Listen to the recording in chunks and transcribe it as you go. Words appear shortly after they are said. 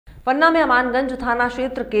पन्ना में अमानगंज थाना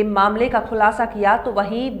क्षेत्र के मामले का खुलासा किया तो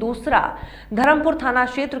वहीं दूसरा धर्मपुर थाना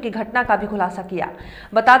क्षेत्र की घटना का भी खुलासा किया।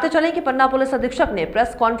 बताते चलें कि पन्ना पुलिस अधीक्षक ने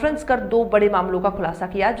प्रेस कॉन्फ्रेंस कर 2 बड़े मामलों का खुलासा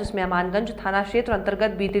किया, जिसमें अमानगंज थाना क्षेत्र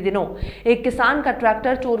अंतर्गत बीते दिनों एक किसान का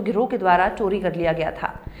ट्रैक्टर चोर गिरोह के द्वारा चोरी कर लिया गया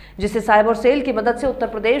था, जिसे साइबर सेल की मदद से उत्तर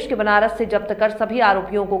प्रदेश के बनारस से जब्त कर सभी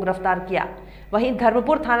आरोपियों को गिरफ्तार किया। वहीं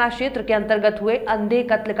धर्मपुर थाना क्षेत्र के अंतर्गत हुए अंधे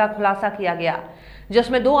कत्ल का खुलासा किया गया,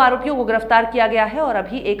 जिसमें 2 आरोपियों को गिरफ्तार किया गया है और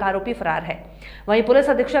अभी एक आरोपी फरार है। वहीं पुलिस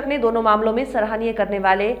अधीक्षक ने दोनों मामलों में सराहनीय करने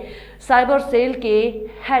वाले साइबर सेल के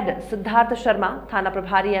हेड सिद्धार्थ शर्मा, थाना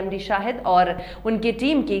प्रभारी एमडी शाहिद और उनकी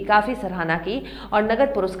टीम की काफी सराहना की और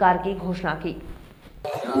नगद पुरस्कार की घोषणा की।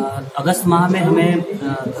 अगस्त माह में हमें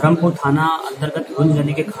धर्मपुर थाना अंतर्गत गुंज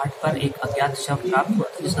नदी के घाट पर एक अज्ञात शव प्राप्त हुआ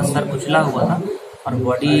था, जिसका सर कुचला हुआ था और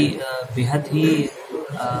बॉडी बेहद ही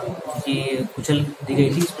कुचल दी गई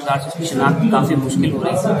थी। इस प्रकार से उसकी शिनाख्त काफ़ी मुश्किल हो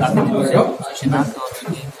रही थी। काफ़ी दिनों से उसकी शिनाख्त और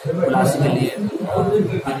उसकी खुलासे के लिए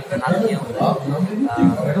तैनात किया हुआ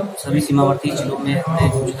है। सभी सीमावर्ती जिलों में हमने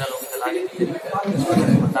सूचना लोगों को तलाश की थी।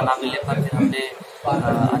 पता ना मिलने पर फिर हमने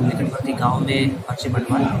निकटवर्ती गांव में पर्चे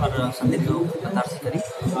बनवाए और संदिग्ध लोगों की तलाशी करी,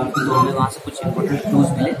 तो हमें वहाँ से कुछ इम्पोर्टेंट क्लूज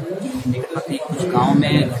मिले। निकटवर्ती कुछ गाँव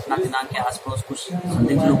में घटना दिनांक के आसपास कुछ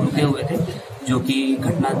संदिग्ध लोग रुके हुए थे, जो कि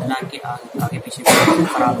घटना दिनांक के आगे पीछे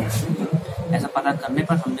फरार हो गए। ऐसा पता करने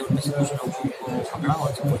पर हमने उनमें से कुछ लोगों को पकड़ा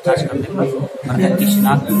और पूछताछ करने पर मृतक की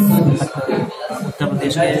शिनाख्त उत्तर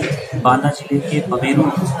प्रदेश के बांदा जिले के पबेरू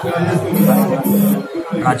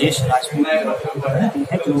राजेश राजपूत है,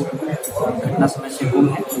 जो घटना समय से गुम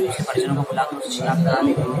है। उसके परिजनों को बुलाकर उसकी शिनाख्त करा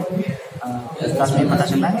ली गई है। पूछताछ में पता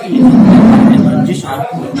चला है कि जिस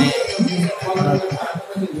आरोप में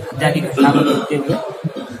हत्या की घटना को देखते हुए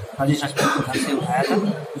राजेश राजपूत को घर से उठाया था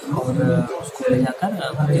और उसको ले जाकर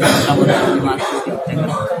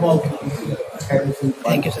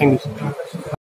थैंक यू।